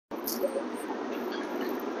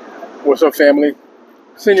What's up, family?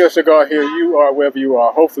 Senor Cigar here. You are wherever you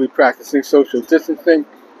are, hopefully practicing social distancing,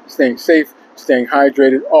 staying safe, staying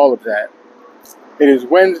hydrated, all of that. It is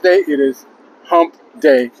Wednesday. It is hump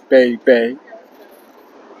day, baby.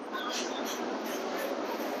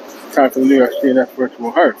 Time for the NYs G&S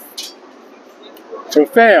Virtual Herf. So,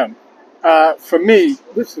 fam, for me,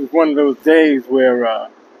 this is one of those days where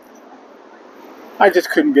I just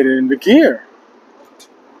couldn't get it into gear.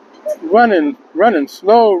 Running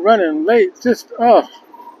slow, running late,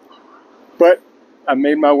 But I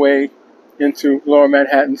made my way into Lower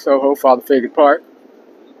Manhattan, Soho, Father Fagin Park.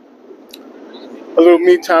 A little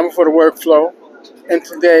me time before the workflow. And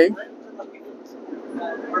today,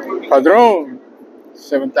 Padron,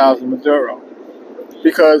 7,000 Maduro.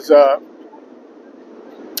 Because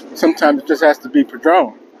sometimes it just has to be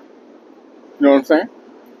Padron. You know what I'm saying?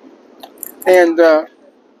 And,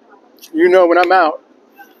 when I'm out,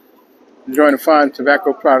 enjoying a fine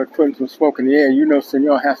tobacco product, putting some smoke in the air,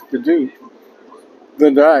 Senor has to do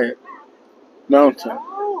the diet. Mountain.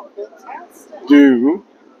 Do.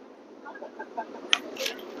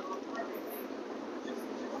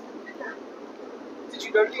 Did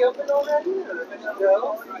you go to the open already?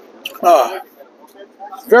 No?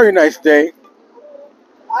 Very nice day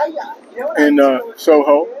in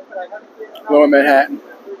Soho, Lower Manhattan.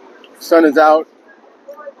 Sun is out.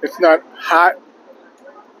 It's not hot.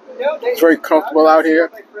 It's very comfortable out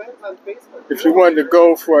here. If you wanted to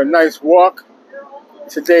go for a nice walk,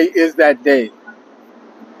 today is that day.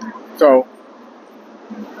 So,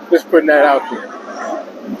 just putting that out there.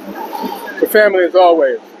 The family, as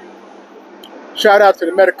always. Shout out to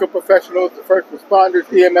the medical professionals, the first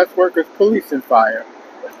responders, EMS workers, police and fire,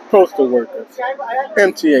 postal workers,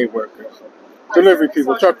 MTA workers, delivery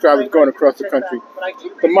people, truck drivers going across the country,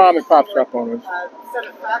 the mom and pop shop owners,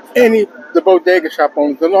 the bodega shop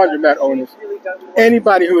owners, the laundromat owners,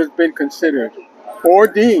 anybody who has been considered or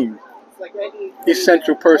deemed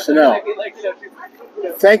essential personnel.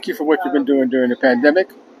 Thank you for what you've been doing during the pandemic.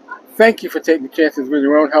 Thank you for taking chances with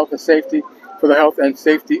your own health and safety, for the health and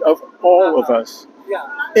safety of all of us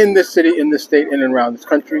in this city, in this state, and around this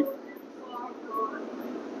country.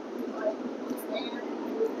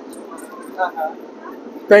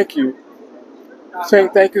 Thank you. Saying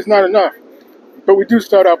thank you is not enough. But we do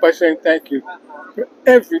start out by saying thank you for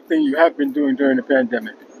everything you have been doing during the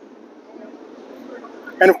pandemic.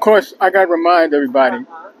 And of course, I got to remind everybody,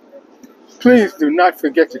 please do not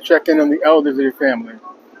forget to check in on the elders of your family.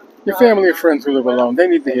 Your family and friends who live alone, they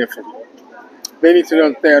need to hear from you. They need to know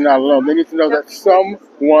that they are not alone. They need to know that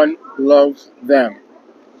someone loves them.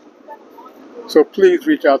 So please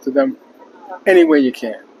reach out to them any way you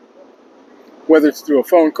can. Whether it's through a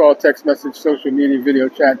phone call, text message, social media, video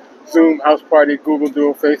chat, Zoom, house party, Google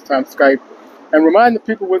Duo, FaceTime, Skype. And remind the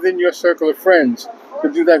people within your circle of friends to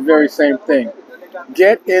do that very same thing.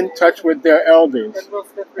 Get in touch with their elders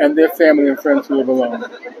and their family and friends who live alone.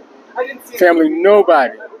 Family,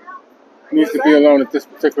 nobody needs to be alone at this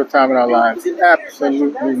particular time in our lives.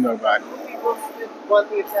 Absolutely nobody.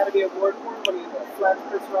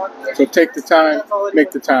 So take the time,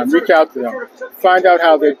 make the time. Reach out to them. Find out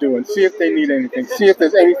how they're doing. See if they need anything. See if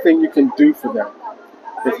there's anything you can do for them.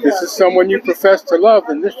 If this is someone you profess to love,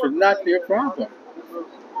 then this should not be a problem.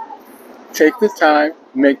 Take the time,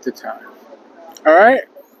 make the time. All right?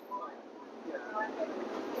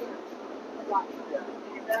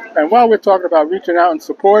 And while we're talking about reaching out and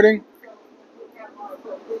supporting,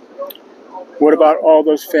 what about all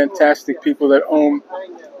those fantastic people that own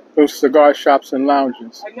those cigar shops and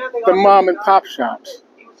lounges? The mom and pop shops.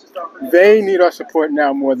 They need our support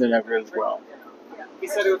now more than ever as well.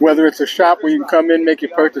 Whether it's a shop where you can come in, make your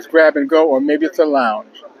purchase, grab and go, or maybe it's a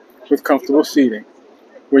lounge with comfortable seating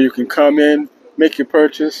where you can come in, make your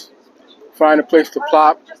purchase, find a place to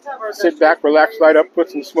plop, sit back, relax, light up, put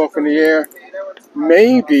some smoke in the air.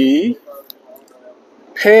 Maybe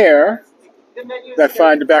pair that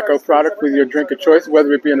fine tobacco product with your drink of choice,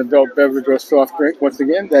 whether it be an adult beverage or a soft drink. Once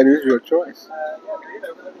again, that is your choice.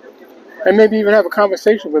 And maybe even have a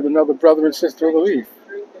conversation with another brother and sister of the leaf.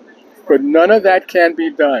 But none of that can be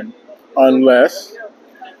done unless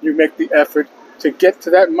you make the effort to get to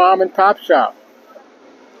that mom and pop shop.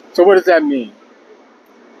 So what does that mean?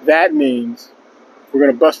 That means we're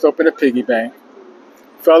going to bust open a piggy bank.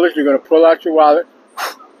 Fellas, you're going to pull out your wallet,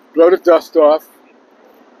 blow the dust off,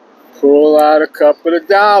 pull out a couple of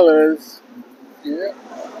dollars. Yeah.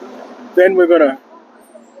 Then we're going to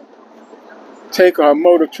take our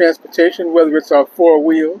mode of transportation, whether it's our four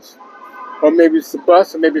wheels, or maybe it's a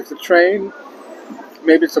bus, or maybe it's a train,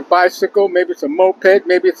 maybe it's a bicycle, maybe it's a moped,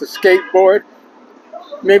 maybe it's a skateboard,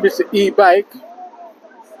 maybe it's an e-bike.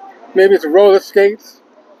 Maybe it's roller skates.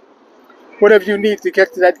 Whatever you need to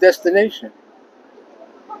get to that destination.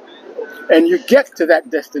 And you get to that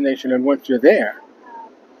destination, and once you're there,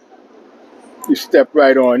 you step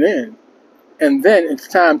right on in. And then it's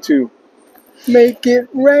time to make it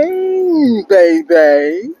rain,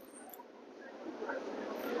 baby.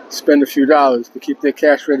 Spend a few dollars to keep their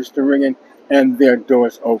cash register ringing and their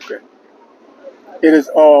doors open. It is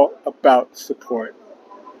all about support.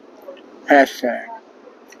 Hashtag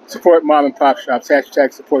support mom and pop shops.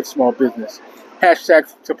 Hashtag support small business.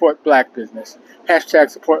 Hashtag support black business. Hashtag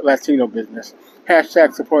support Latino business.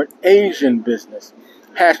 Hashtag support Asian business.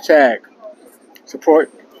 Hashtag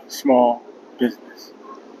support small business.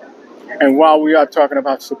 And while we are talking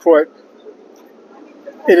about support,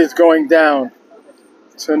 it is going down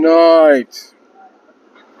tonight.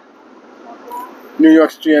 New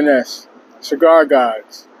York's G&S, Cigar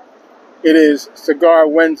Gods. It is Cigar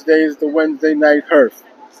Wednesdays, the Wednesday night Herf,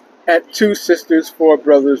 at Two Sisters, Four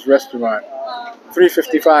Brothers Restaurant,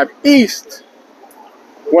 355 East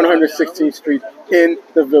 116th Street in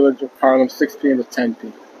the village of Harlem, 6 p.m. to 10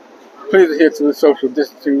 p.m. Please adhere to the social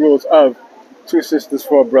distancing rules of Two Sisters,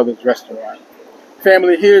 Four Brothers Restaurant.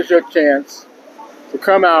 Family, here's your chance to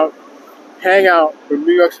come out, hang out with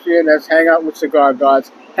New York's G&S, hang out with Cigar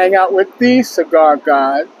Gods, hang out with the Cigar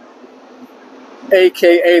God,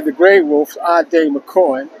 a.k.a. the Grey Wolf, Ade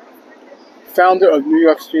McCoy, founder of New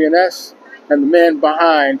York's G&S, and the man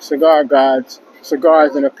behind Cigar Gods,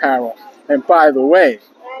 Cigars and Apparel. And by the way,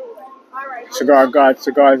 Cigar Gods,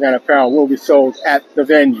 Cigars and Apparel will be sold at the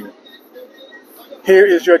venue. Here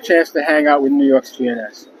is your chance to hang out with New York's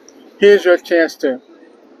G&S. Here's your chance to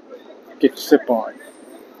get your sip on,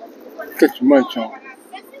 get your munch on,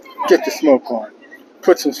 get your smoke on,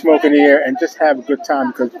 put some smoke in the air, and just have a good time,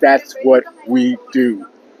 because that's what we do.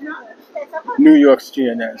 New York's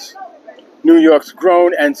G&S. New York's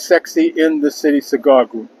grown and sexy in the city cigar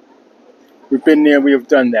group. We've been there, we have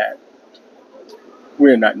done that.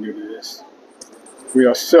 We're not new to this. We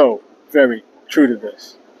are so very true to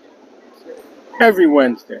this. Every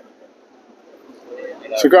Wednesday,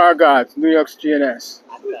 Cigar Gods, New York's G&S,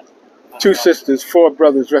 Two Sisters, Four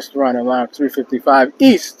Brothers Restaurant and Lounge, 355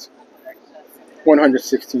 East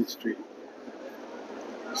 116th Street.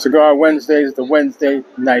 Cigar Wednesdays, the Wednesday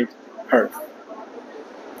night Herf.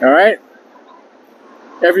 All right?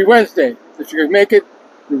 Every Wednesday, if you can make it,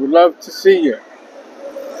 we would love to see you.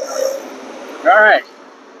 All right.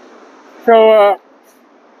 So,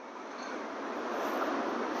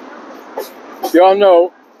 y'all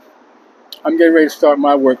know I'm getting ready to start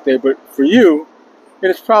my workday, but for you, it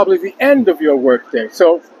is probably the end of your workday.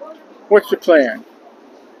 So, what's your plan?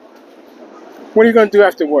 What are you going to do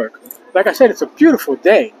after work? Like I said, it's a beautiful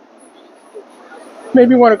day.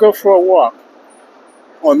 Maybe you want to go for a walk.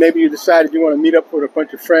 Or maybe you decided you want to meet up with a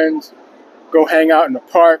bunch of friends, go hang out in the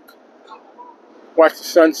park, watch the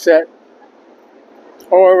sunset.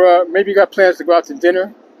 Or maybe you got plans to go out to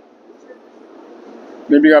dinner.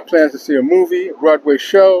 Maybe you got plans to see a movie, a Broadway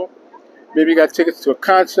show. Maybe you got tickets to a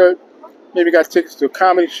concert. Maybe you got tickets to a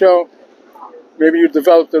comedy show. Maybe you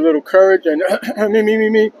developed a little courage and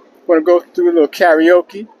want to go through a little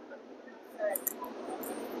karaoke.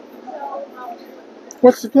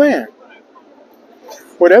 What's the plan?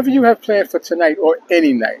 Whatever you have planned for tonight or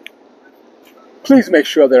any night, please make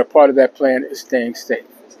sure that a part of that plan is staying safe.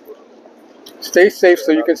 Stay safe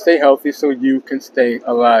so you can stay healthy, so you can stay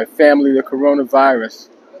alive. Family, the coronavirus,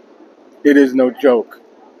 it is no joke.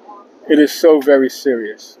 It is so very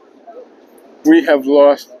serious. We have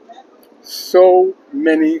lost so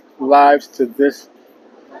many lives to this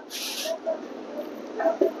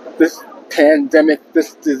pandemic,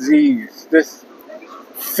 this disease, this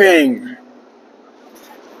thing.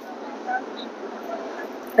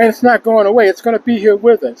 And it's not going away. It's going to be here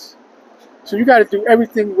with us. So you got to do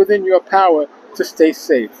everything within your power to stay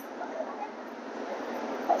safe.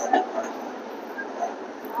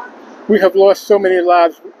 We have lost so many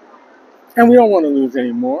lives, and we don't want to lose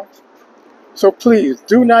any more. So please,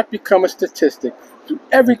 do not become a statistic. Do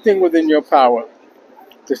everything within your power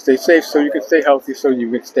to stay safe so you can stay healthy, so you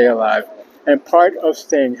can stay alive. And part of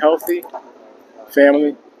staying healthy,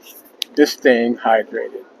 family, is staying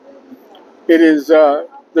hydrated. It is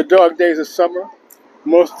the dog days of summer.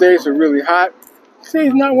 Most days are really hot.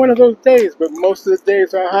 Today's not one of those days, but most of the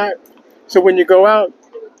days are hot. So when you go out,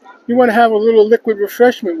 you want to have a little liquid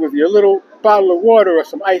refreshment with you, a little bottle of water or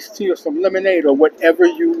some iced tea or some lemonade or whatever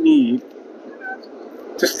you need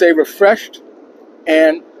to stay refreshed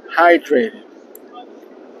and hydrated.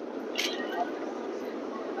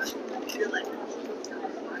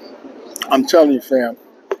 I'm telling you, fam.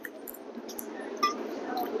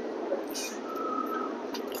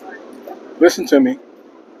 Listen to me.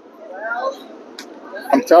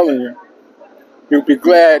 I'm telling you. You'll be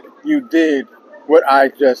glad you did what I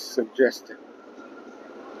just suggested.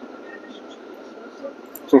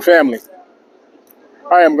 So family,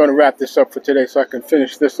 I am going to wrap this up for today so I can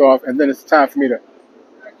finish this off, and then it's time for me to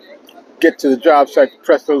get to the job site,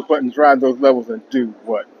 press those buttons, ride those levels, and do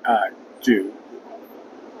what I do.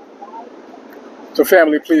 So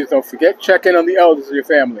family, please don't forget, check in on the elders of your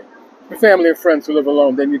family. Your family and friends who live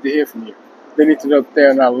alone, they need to hear from you. They need to know that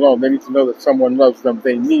they're not alone. They need to know that someone loves them.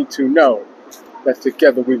 They need to know that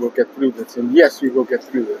together we will get through this. And yes, we will get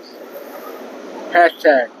through this.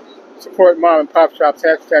 Hashtag support mom and pop shops.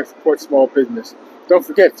 Hashtag support small business. Don't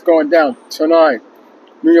forget, it's going down tonight.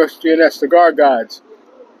 NYs G&S Cigar Guides.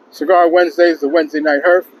 Cigar Wednesdays, the Wednesday night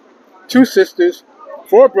Herf. 2 sisters,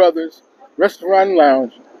 4 brothers, restaurant and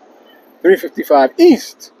lounge. 355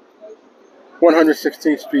 East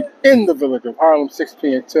 116th Street in the village of Harlem, 6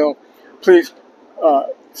 p.m. until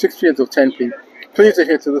 10 p.m. Please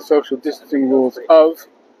adhere to the social distancing rules of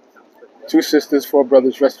 2 sisters, 4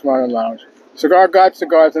 brothers, restaurant and lounge. Cigar Guide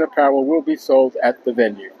cigars and apparel will be sold at the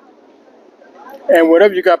venue. And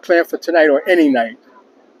whatever you got planned for tonight or any night,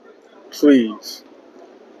 please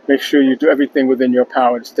make sure you do everything within your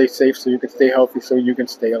power to stay safe so you can stay healthy, so you can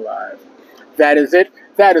stay alive. That is it.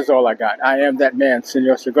 That is all I got. I am that man,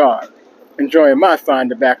 Senor Cigar, enjoying my fine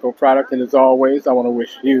tobacco product. And as always, I want to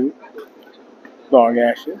wish you long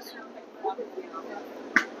ashes,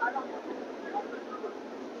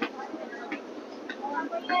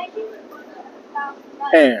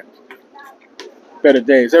 and better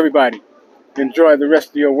days. Everybody, enjoy the rest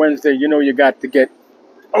of your Wednesday. You know you got to get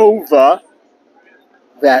over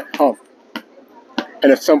that hump.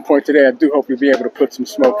 And at some point today, I do hope you'll be able to put some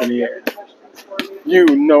smoke in the air. You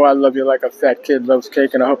know I love you like a fat kid loves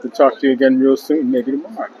cake, and I hope to talk to you again real soon, maybe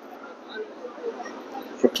tomorrow.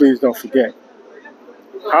 But please don't forget,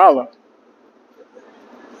 holla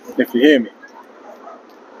if you hear me.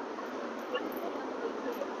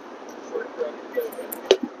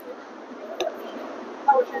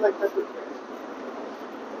 How would you like that?